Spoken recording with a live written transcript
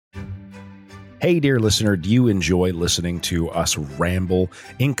Hey, dear listener, do you enjoy listening to us ramble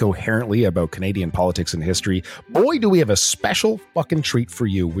incoherently about Canadian politics and history? Boy, do we have a special fucking treat for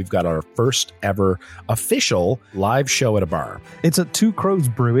you. We've got our first ever official live show at a bar. It's at Two Crows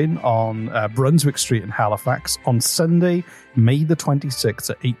Brewing on Brunswick Street in Halifax on Sunday, May the 26th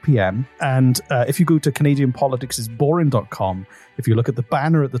at 8 p.m. And if you go to CanadianPoliticsIsBoring.com, if you look at the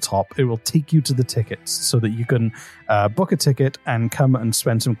banner at the top, it will take you to the tickets so that you can book a ticket and come and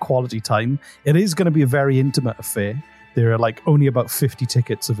spend some quality time. It is going to be a very intimate affair. There are only about 50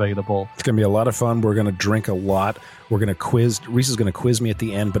 tickets available. It's going to be a lot of fun. We're going to drink a lot. We're going to quiz. Reese is going to quiz me at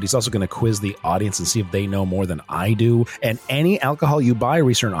the end, but he's also going to quiz the audience and see if they know more than I do. And any alcohol you buy,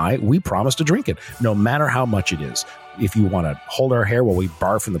 Reese and I, we promise to drink it, no matter how much it is. If you want to hold our hair while we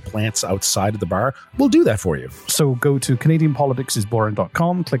barf from the plants outside of the bar, we'll do that for you. So go to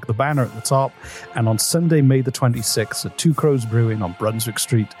CanadianPoliticsIsBoring.com, click the banner at the top, and on Sunday, May the 26th at Two Crows Brewing on Brunswick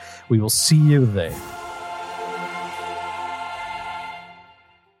Street, we will see you there.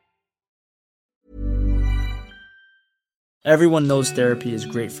 Everyone knows therapy is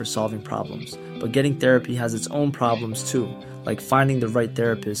great for solving problems, but getting therapy has its own problems too, like finding the right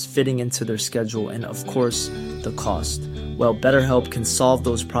therapist, fitting into their schedule, and of course, the cost. Well, BetterHelp can solve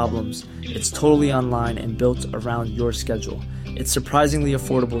those problems. It's totally online and built around your schedule. It's surprisingly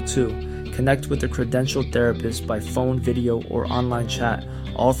affordable too. Connect with a credentialed therapist by phone, video, or online chat,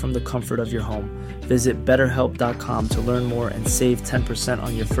 all from the comfort of your home. Visit BetterHelp.com to learn more and save 10%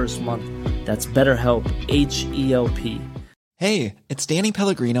 on your first month. That's BetterHelp, H-E-L-P. Hey, it's Danny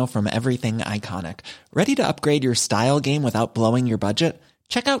Pellegrino from Everything Iconic. Ready to upgrade your style game without blowing your budget?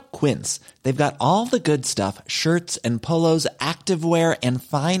 Check out Quince. They've got all the good stuff, shirts and polos, activewear, and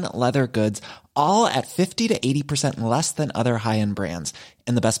fine leather goods, all at 50 to 80% less than other high-end brands.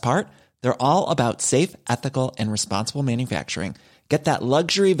 And the best part? They're all about safe, ethical, and responsible manufacturing. Get that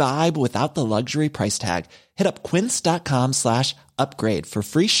luxury vibe without the luxury price tag. Hit up quince.com/upgrade for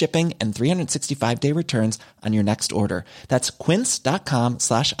free shipping and 365-day returns on your next order. That's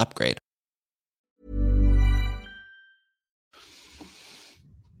quince.com/upgrade.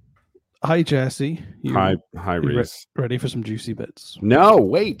 Hi, Jesse. Hi, Reese. Ready for some juicy bits? No,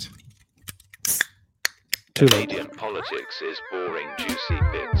 wait. Too late. Canadian politics is boring, juicy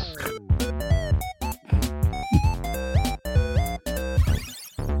bits.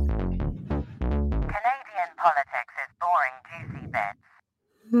 Politics is boring, juicy bits.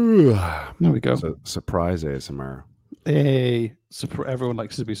 There we go. Surprise ASMR. Hey, everyone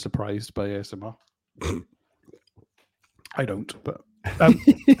likes to be surprised by ASMR. I don't, but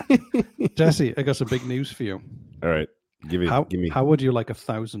Jesse, I got some big news for you. All right, give me. How would you like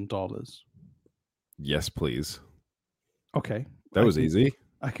 $1,000? Yes, please. Okay, that was easy.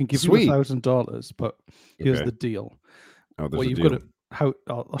 I can give you $1,000, but here's the deal. Oh, there's a deal.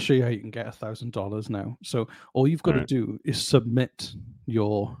 I'll show you how you can get $1,000 now. So all you've got to do is submit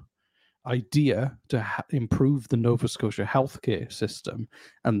your idea to improve the Nova Scotia healthcare system,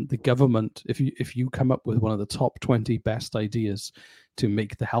 and the government, if you come up with one of the top 20 best ideas to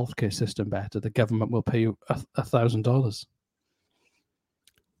make the healthcare system better, the government will pay you $1,000.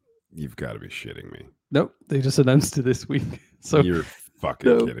 You've got to be shitting me. Nope, they just announced it this week. So you're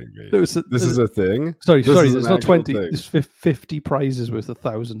fucking kidding me. No, this is a thing? Sorry, there's not 20. Thing. There's 50 prizes worth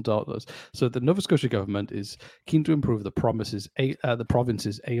 $1,000. So the Nova Scotia government is keen to improve the province's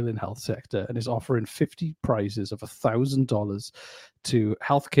ailing health sector and is offering 50 prizes of $1,000 to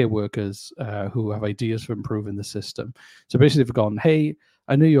healthcare workers who have ideas for improving the system. So basically, they've gone, hey,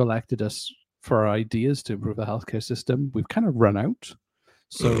 I know you elected us for our ideas to improve the healthcare system. We've kind of run out.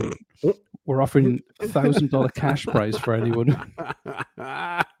 So we're offering $1,000 cash prize for anyone.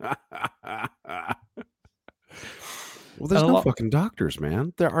 Well, there's no fucking doctors,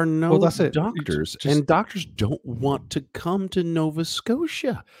 man. There are no doctors, and doctors don't want to come to Nova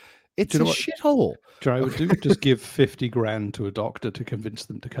Scotia. It's a shithole. I would do just give $50,000 to a doctor to convince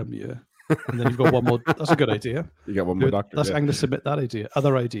them to come here, and then you've got one more. That's a good idea. You got one more doctor. I'm going to submit that idea.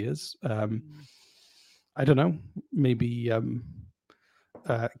 Other ideas. I don't know. Maybe.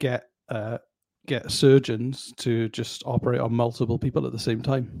 Get surgeons to just operate on multiple people at the same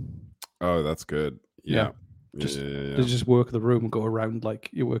time. Oh, that's good. Yeah. They just work the room and go around like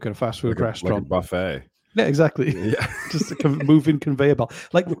you work in a fast food restaurant. Like a buffet. Yeah, exactly. Yeah. Just a moving conveyor belt.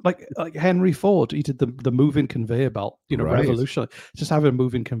 Like Henry Ford, he did the moving conveyor belt, revolutionary. Just have a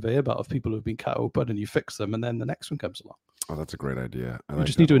moving conveyor belt of people who've been cut open and you fix them and then the next one comes along. Oh, that's a great idea. We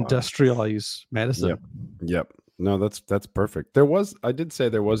just need to industrialize medicine. Yep. No, that's perfect. I did say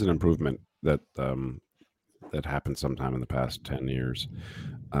there was an improvement that happened sometime in the past 10 years,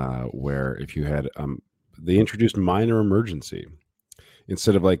 where if you had they introduced minor emergency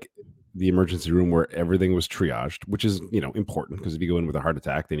instead of like the emergency room where everything was triaged, which is, important because if you go in with a heart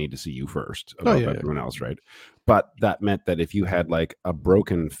attack, they need to see you first above everyone else, right? But that meant that if you had like a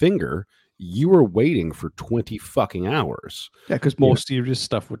broken finger, you were waiting for 20 fucking hours. Yeah, because more serious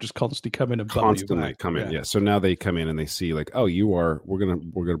stuff would just constantly come in and constantly come in. Yeah. So now they come in and they see like, oh, we're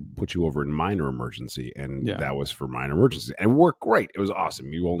gonna put you over in minor emergency, and that was for minor emergency, and it worked great. It was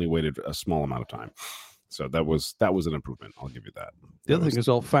awesome. You only waited a small amount of time. So that was an improvement. I'll give you that. The other thing is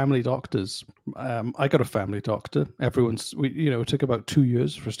all family doctors. I got a family doctor. It took about 2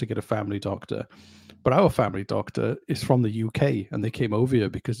 years for us to get a family doctor, but our family doctor is from the UK, and they came over here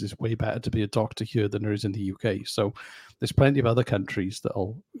because it's way better to be a doctor here than there is in the UK. So there's plenty of other countries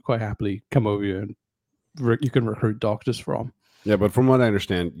that'll quite happily come over here and you can recruit doctors from. Yeah, but from what I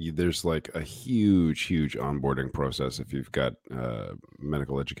understand, there's like a huge onboarding process if you've got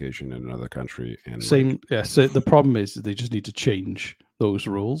medical education in another country. And so the problem is they just need to change those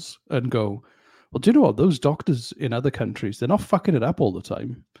rules and go, well, do you know what? Those doctors in other countries, they're not fucking it up all the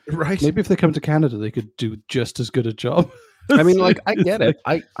time. Right. Maybe if they come to Canada, they could do just as good a job. I mean, like, I get it.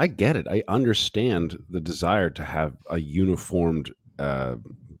 I get it. I understand the desire to have a uniformed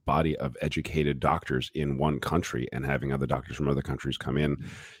body of educated doctors in one country, and having other doctors from other countries come in,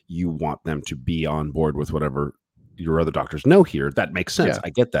 you want them to be on board with whatever your other doctors know here. That makes sense. I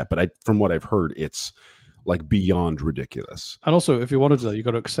get that, but from what I've heard, it's like beyond ridiculous. And also, if you wanted to, you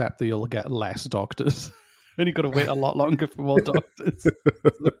got to accept that you'll get less doctors, and you got to wait a lot longer for more doctors.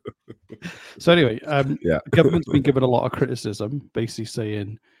 So anyway, the government's been given a lot of criticism, basically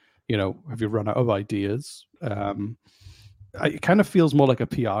saying, have you run out of ideas? It kind of feels more like a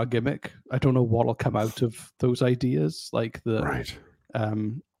PR gimmick. I don't know what'll come out of those ideas, right.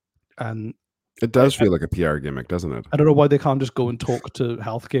 And it does feel like a PR gimmick, doesn't it? I don't know why they can't just go and talk to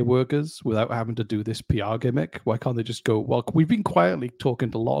healthcare workers without having to do this PR gimmick. Why can't they just go, well, we've been quietly talking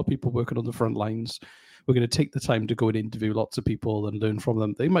to a lot of people working on the front lines. We're going to take the time to go and interview lots of people and learn from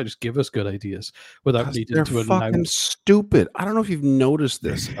them. They might just give us good ideas without needing to announce. They're fucking stupid. I don't know if you've noticed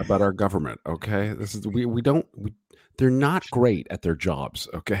this about our government. Okay, this is they're not great at their jobs.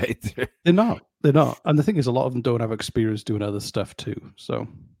 Okay, they're not. And the thing is, a lot of them don't have experience doing other stuff too. So,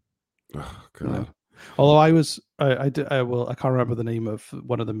 oh god. Although I can't remember the name of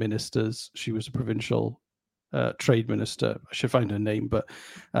one of the ministers. She was a provincial trade minister. I should find her name, but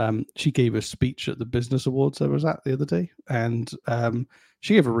she gave a speech at the Business Awards I was at the other day, and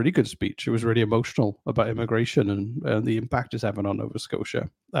she gave a really good speech. It was really emotional about immigration and the impact it's having on Nova Scotia.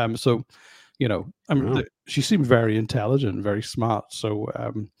 She seemed very intelligent, very smart. So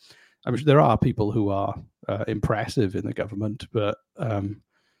there are people who are impressive in the government, but I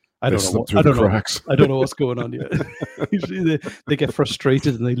don't know what's going on yet. Usually they get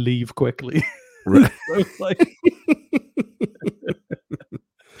frustrated and they leave quickly. Right.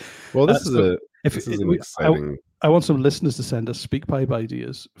 Well, this is an exciting. I want some listeners to send us SpeakPipe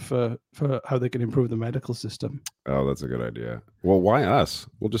ideas for how they can improve the medical system. Oh, that's a good idea. Well, why us?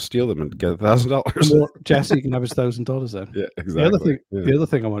 We'll just steal them and get $1,000. Jesse can have his $1,000 then. Yeah, exactly. The other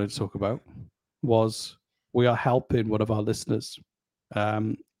thing I wanted to talk about was we are helping one of our listeners, a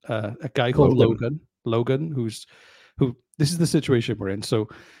guy called Logan, who this is the situation we're in. So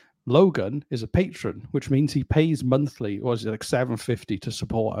Logan is a patron, which means he pays monthly, or is it like $7.50 to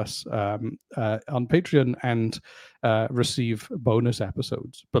support us on Patreon and receive bonus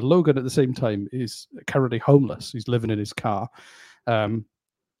episodes. But Logan, at the same time, is currently homeless. He's living in his car,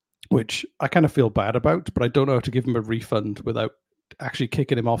 which I kind of feel bad about, but I don't know how to give him a refund without actually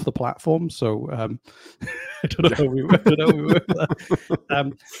kicking him off the platform. So I don't know how we work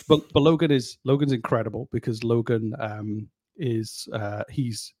that. But Logan's incredible because Logan is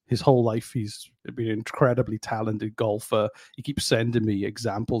his whole life he's been an incredibly talented golfer. He keeps sending me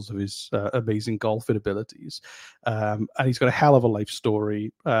examples of his amazing golfing abilities, and he's got a hell of a life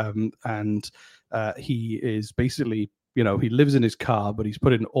story, and he is basically, he lives in his car, but he's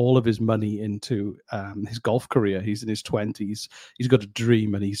putting all of his money into his golf career. He's in his 20s. He's got a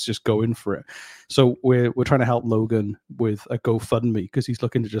dream and he's just going for it. So we're trying to help Logan with a GoFundMe because he's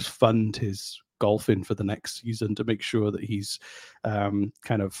looking to just fund his golfing for the next season to make sure that he's able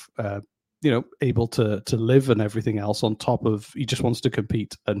to live and everything else on top of, he just wants to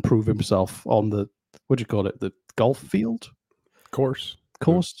compete and prove himself on the, what do you call it? The golf field? Course,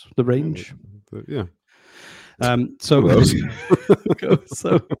 the range. Yeah. So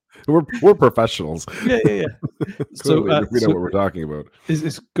we're professionals. Yeah. So we know what we're talking about.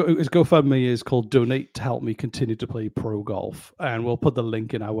 His GoFundMe is called "Donate to Help Me Continue to Play Pro Golf," and we'll put the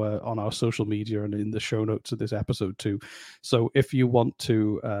link on our social media and in the show notes of this episode too. So if you want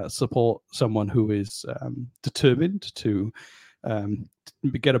to support someone who is determined to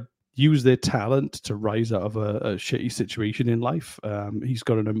get a use their talent to rise out of a shitty situation in life. He's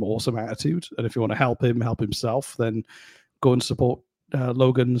got an awesome attitude, and if you want to help him help himself, then go and support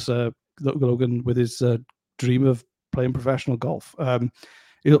Logan with his dream of playing professional golf.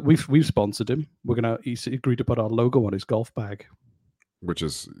 We've sponsored him. He's agreed to put our logo on his golf bag, which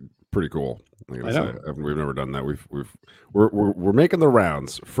is pretty cool. We've never done that. We're making the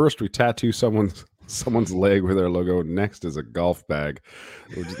rounds. First, we tattoo someone's leg with our logo. Next is a golf bag.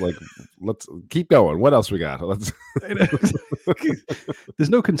 We're just like, let's keep going. What else we got? There's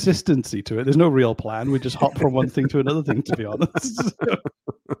no consistency to it. There's no real plan. We just hop from one thing to another thing, to be honest.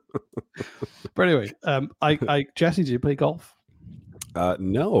 But anyway, Jesse, do you play golf?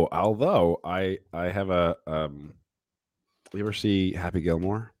 No, although I have a you ever see Happy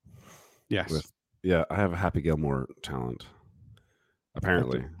Gilmore? Yes. I have a Happy Gilmore talent.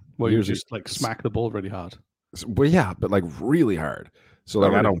 Apparently. Well, you just like smack the ball really hard. Well, yeah, but like really hard. So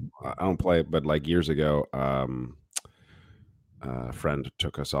like I don't play it, but like years ago, a friend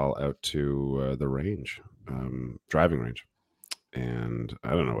took us all out to the range, driving range, and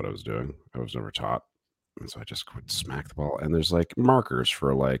I don't know what I was doing. I was never taught. And so I just would smack the ball. And there's like markers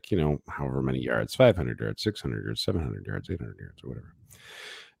for like, however many yards, 500 yards, 600 yards, 700 yards, 800 yards, or whatever.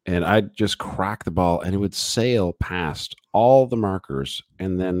 And I'd just crack the ball and it would sail past all the markers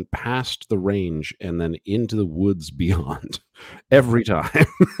and then past the range and then into the woods beyond every time.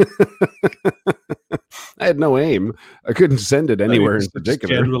 I had no aim. I couldn't send it anywhere in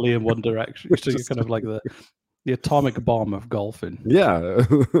particular. Generally in one direction. So you're kind of like the atomic bomb of golfing. Yeah.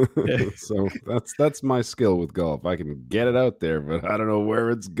 So that's my skill with golf. I can get it out there, but I don't know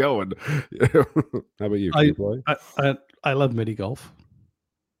where it's going. How about you? Can you play? I love mini golf.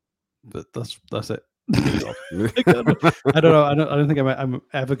 But that's it. I don't know. I don't think I'm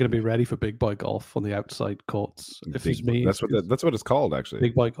ever going to be ready for big boy golf on the outside courts. If it's me, that's what it's called, actually.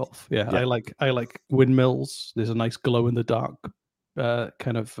 Big boy golf. Yeah. I like windmills. There's a nice glow in the dark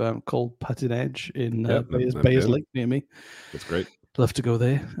kind of called Putting Edge in Bayers Lake near me. That's great. Love to go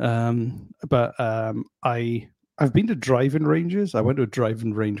there. But I've been to driving ranges. I went to a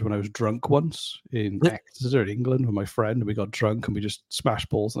driving range when I was drunk once in Exeter, England, with my friend, and we got drunk and we just smashed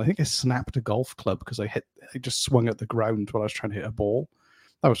balls. And I think I snapped a golf club because I just swung at the ground while I was trying to hit a ball.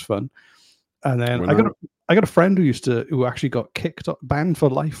 That was fun. And then I got a friend who actually got banned for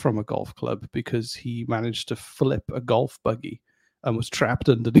life from a golf club because he managed to flip a golf buggy and was trapped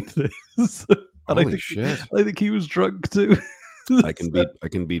underneath it. Holy shit! I think he was drunk too. I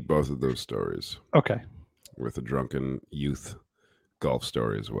can beat both of those stories. Okay. With a drunken youth golf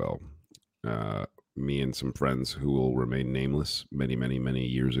story as well. Me and some friends who will remain nameless many, many, many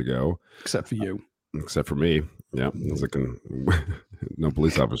years ago. Except for you. Except for me. Yeah. No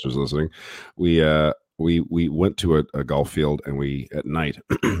police officers listening. We went to a golf field and at night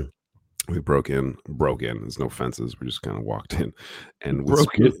we broke in. There's no fences. We just kind of walked in and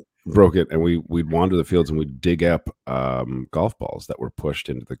broke it, and we'd wander the fields and we'd dig up golf balls that were pushed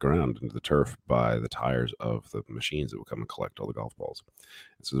into the ground, into the turf by the tires of the machines that would come and collect all the golf balls.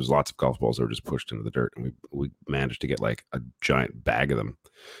 And so there's lots of golf balls that were just pushed into the dirt, and we managed to get like a giant bag of them.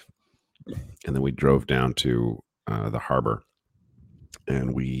 And then we drove down to the harbor,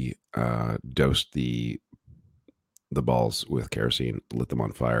 and we dosed the balls with kerosene, lit them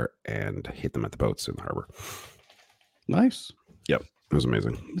on fire, and hit them at the boats in the harbor. Nice. Yep. It was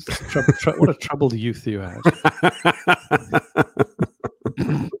amazing. What a troubled youth you had.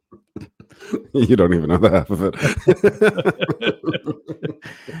 You don't even know the half of it.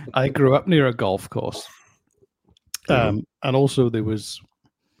 I grew up near a golf course. And also there was...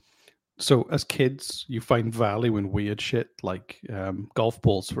 So as kids, you find value in weird shit like golf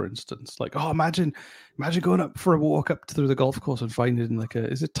balls, for instance. Like, imagine going up for a walk up through the golf course and finding like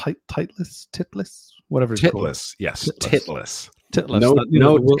is it titless? Whatever it's called. Yes, titless. Titless.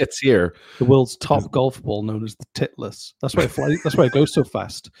 No tits here. The world's top golf ball, known as the Titless. That's why it goes so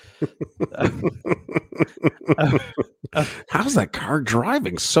fast. How's that car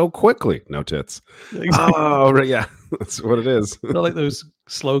driving so quickly? No tits. Exactly. Oh, right, yeah, that's what it is. They're like those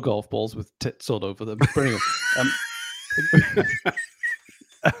slow golf balls with tits all over them. Brilliant.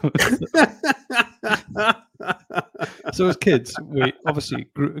 So as kids, we obviously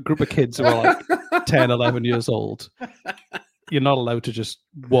a group of kids who are like 10, 11 years old. You're not allowed to just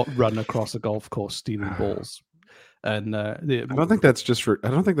run across a golf course stealing balls. And I don't think that's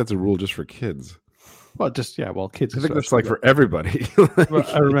a rule just for kids. Well, just kids. I think that's like for everybody. Well,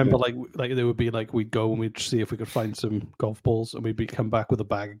 I remember like there would be like we'd go and we'd see if we could find some golf balls, and we'd come back with a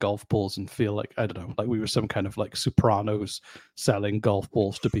bag of golf balls and feel like, I don't know, like we were some kind of like Sopranos selling golf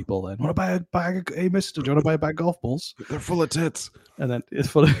balls to people. Then, want to buy a bag of, hey mister, do you want to buy a bag of golf balls? They're full of tits. And then it's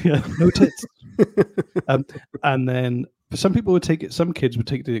full of no tits. And then some people would take it. Some kids would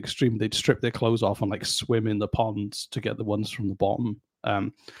take it to the extreme. They'd strip their clothes off and like swim in the ponds to get the ones from the bottom. Wow.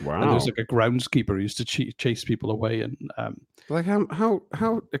 And there was like a groundskeeper who used to chase people away. And like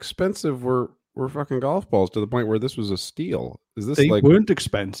how expensive were fucking golf balls to the point where this was a steal? Is this they like weren't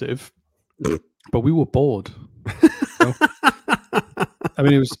expensive, but we were bored. So, I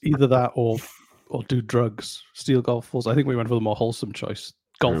mean, it was either that or do drugs, steal golf balls. I think we went for the more wholesome choice: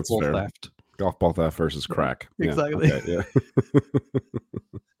 golf ball theft. Golf ball theft versus crack. Yeah, exactly. Yeah, okay, yeah.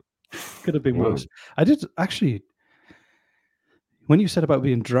 Could have been worse. I did actually. When you said about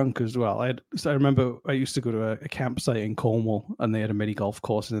being drunk as well, I remember I used to go to a campsite in Cornwall, and they had a mini golf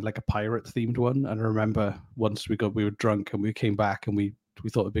course and like a pirate themed one. And I remember once we were drunk and we came back and we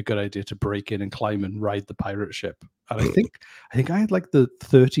thought it'd be a good idea to break in and climb and ride the pirate ship. And I think I had like the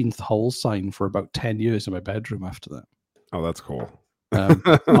 13th hole sign for about 10 years in my bedroom after that. Oh, that's cool.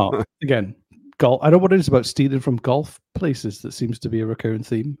 Again, golf. I don't know what it is about stealing from golf places that seems to be a recurring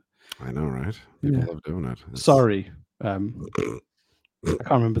theme. I know, right? People love doing it. Sorry. I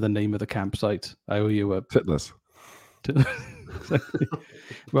can't remember the name of the campsite. I owe you a Titless.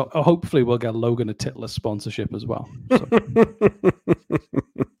 Well, hopefully we'll get Logan a Titless sponsorship as well. So,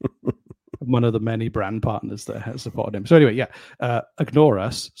 one of the many brand partners that has supported him. So anyway, ignore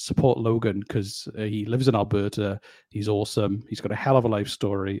us, support Logan because he lives in Alberta. He's awesome. He's got a hell of a life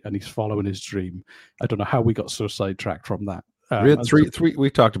story and he's following his dream. I don't know how we got so sidetracked from that. We had three. We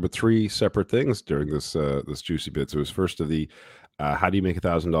talked about three separate things during this juicy bit. So it was first of the how do you make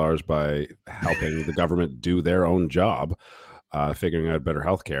 $1,000 by helping the government do their own job, figuring out better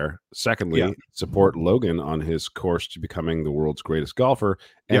healthcare. Secondly, support Logan on his course to becoming the world's greatest golfer.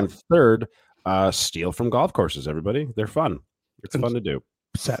 And third, steal from golf courses. Everybody, they're fun. It's fun to do.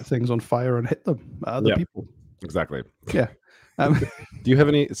 Set things on fire and hit them at other people. Exactly. Yeah. Do you have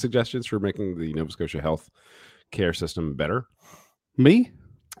any suggestions for making the Nova Scotia health care system better? Me?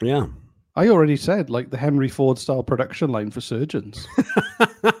 Yeah. I already said, like the Henry Ford style production line for surgeons.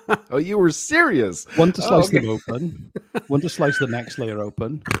 Oh, you were serious. One to slice them open, one to slice the next layer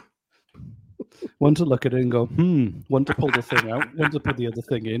open, one to look at it and go, one to pull the thing out, one to put the other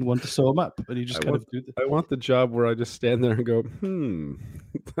thing in, one to sew them up. And you just of do that. I want the job where I just stand there and go,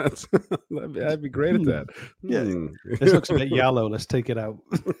 I'd be great at that. Yeah. This looks a bit yellow. Let's take it out.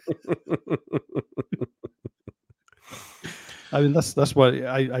 I mean, that's why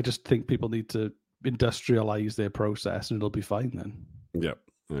I just think people need to industrialize their process, and it'll be fine then. Yep,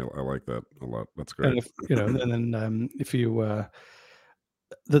 I like that a lot. That's great. And if, if you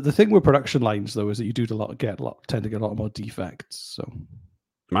the thing with production lines though is that you do tend to get a lot more defects. So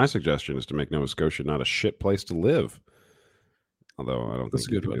my suggestion is to make Nova Scotia not a shit place to live. Although I don't think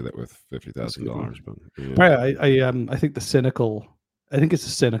you can do that with $50,000. But I think it's a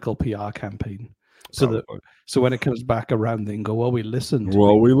cynical PR campaign. So when it comes back around, they can go, well, we listened.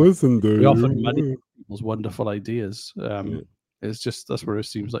 We listened. We often money people's wonderful ideas. It's just that's where it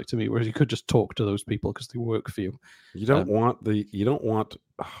seems like to me. Whereas you could just talk to those people because they work for you. You don't want.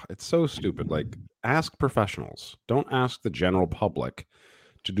 It's so stupid. Like, ask professionals. Don't ask the general public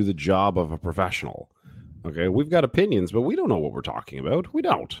to do the job of a professional. Okay, we've got opinions, but we don't know what we're talking about. We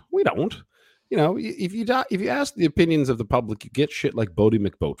don't. You know, if you ask the opinions of the public, you get shit like Bodie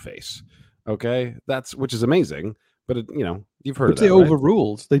McBoatface. Okay, which is amazing, but you've heard of that. They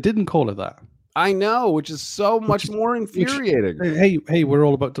overruled. They didn't call it that. I know, which is so much more infuriating. Hey, we're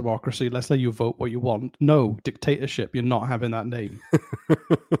all about democracy. Let's let you vote what you want. No, dictatorship. You're not having that name.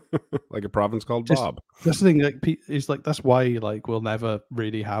 Like a province called Bob. That's the thing. Is like that's why we'll never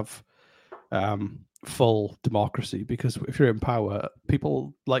really have full democracy, because if you're in power,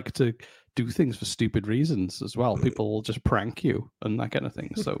 people like to do things for stupid reasons as well. People will just prank you and that kind of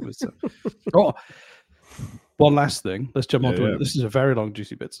thing. So it's one last thing. Let's jump on to it. This is a very long,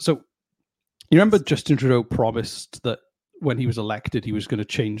 juicy bit. So you remember Justin Trudeau promised that when he was elected, he was going to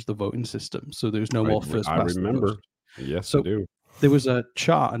change the voting system. So there's no more first past. I remember. Yes, so I do. There was a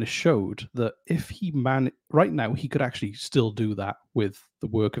chart and it showed that if he right now, he could actually still do that with the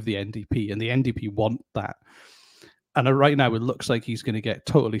work of the NDP, and the NDP want that. And right now, it looks like he's going to get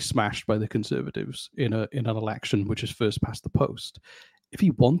totally smashed by the Conservatives in an election which is first past the post. If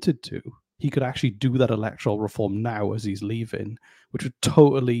he wanted to, he could actually do that electoral reform now as he's leaving, which would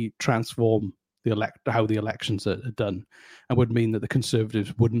totally transform how the elections are done, and would mean that the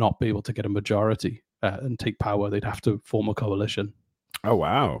Conservatives would not be able to get a majority and take power, they'd have to form a coalition. Oh,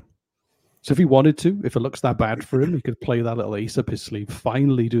 wow. So if he wanted to, if it looks that bad for him, he could play that little ace up his sleeve,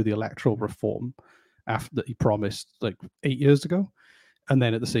 finally do the electoral reform after that he promised like 8 years ago, and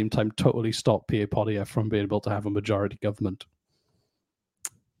then at the same time totally stop Pierre Poilievre from being able to have a majority government.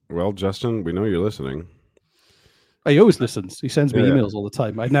 Well, Justin, we know you're listening. He always listens. He sends me emails all the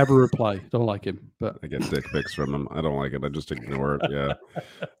time. I never reply. Don't like him, but I get dick pics from him. I don't like it. I just ignore it. Yeah.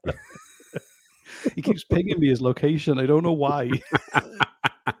 He keeps pinging me his location. I don't know why.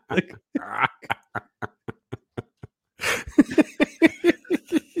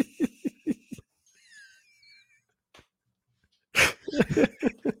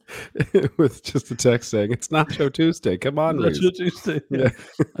 With just a text saying, "It's Nacho Tuesday. Come on, Nacho Tuesday." Yeah.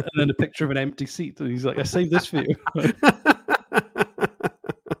 And then a picture of an empty seat. And he's like, "I saved this for you."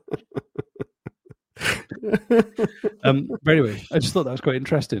 But anyway, I just thought that was quite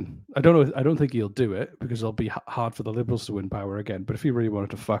interesting. I don't know. I don't think he'll do it because it'll be hard for the Liberals to win power again. But if he really wanted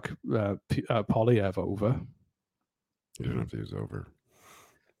to fuck Poilievre over, you don't have to use over.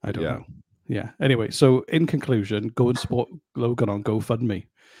 I don't know. Yeah. Anyway, so in conclusion, go and support Logan on GoFundMe.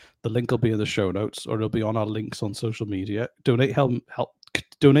 The link will be in the show notes, or it'll be on our links on social media. Donate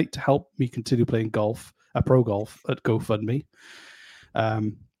to help me continue playing golf, pro golf at GoFundMe.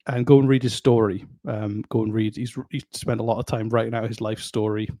 And go and read his story. Go and read. He's spent a lot of time writing out his life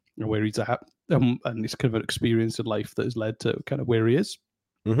story and where he's at, and his kind of an experience in life that has led to kind of where he is.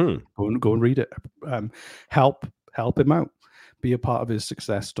 Mm-hmm. Go and read it. Help him out. Be a part of his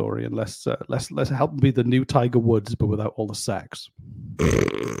success story, and let's help him be the new Tiger Woods, but without all the sex.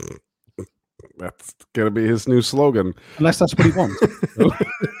 That's gonna be his new slogan. Unless that's what he wants.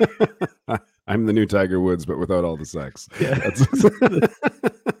 I'm the new Tiger Woods, but without all the sex. Yeah.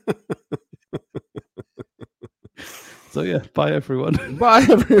 So yeah, bye everyone. Bye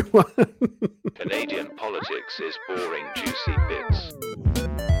everyone. Canadian politics is boring, juicy bits.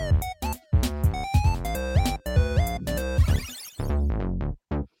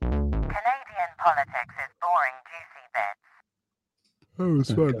 Canadian politics is boring, juicy bits. That was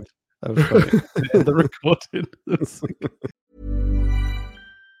fun. That was funny. The recording.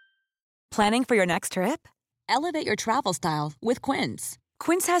 Planning for your next trip? Elevate your travel style with Quince.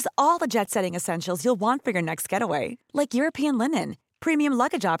 Quince has all the jet-setting essentials you'll want for your next getaway, like European linen, premium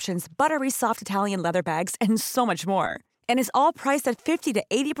luggage options, buttery soft Italian leather bags, and so much more. And is all priced at 50 to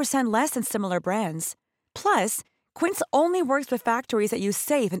 80% less than similar brands. Plus, Quince only works with factories that use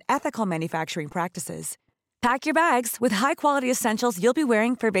safe and ethical manufacturing practices. Pack your bags with high-quality essentials you'll be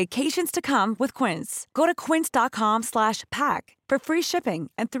wearing for vacations to come with Quince. Go to quince.com/pack for free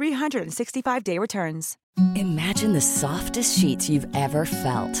shipping and 365-day returns. Imagine the softest sheets you've ever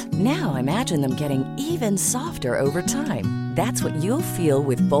felt. Now imagine them getting even softer over time. That's what you'll feel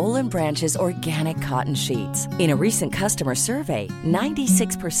with Boll & Branch's organic cotton sheets. In a recent customer survey,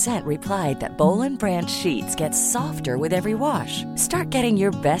 96% replied that Boll & Branch sheets get softer with every wash. Start getting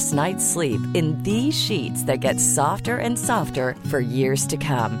your best night's sleep in these sheets that get softer and softer for years to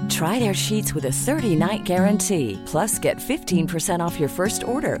come. Try their sheets with a 30-night guarantee. Plus, get 15% off your first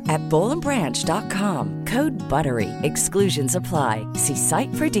order at bollandbranch.com. Code BUTTERY. Exclusions apply. See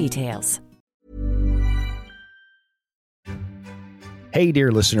site for details. Hey,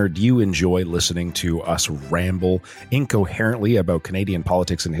 dear listener, do you enjoy listening to us ramble incoherently about Canadian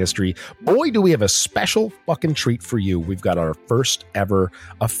politics and history? Boy, do we have a special fucking treat for you. We've got our first ever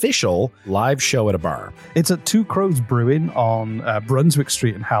official live show at a bar. It's at Two Crows Brewing on Brunswick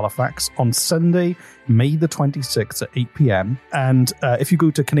Street in Halifax on Sunday, May the 26th at 8 p.m. And if you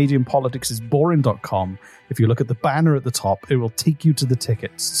go to CanadianPoliticsIsBoring.com, if you look at the banner at the top, it will take you to the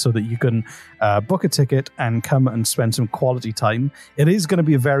tickets so that you can book a ticket and come and spend some quality time. It is going to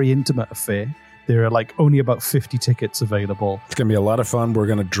be a very intimate affair. There are only about 50 tickets available. It's going to be a lot of fun. We're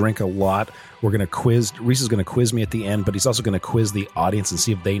going to drink a lot. We're going to quiz. Reese is going to quiz me at the end, but he's also going to quiz the audience and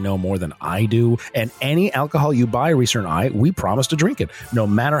see if they know more than I do. And any alcohol you buy, Reese and I, we promise to drink it, no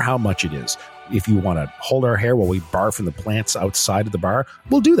matter how much it is. If you want to hold our hair while we barf in the plants outside of the bar,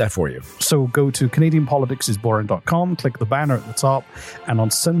 we'll do that for you. So go to CanadianPoliticsIsBoring.com, click the banner at the top, and on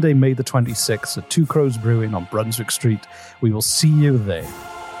Sunday, May the 26th at Two Crows Brewing on Brunswick Street, we will see you there.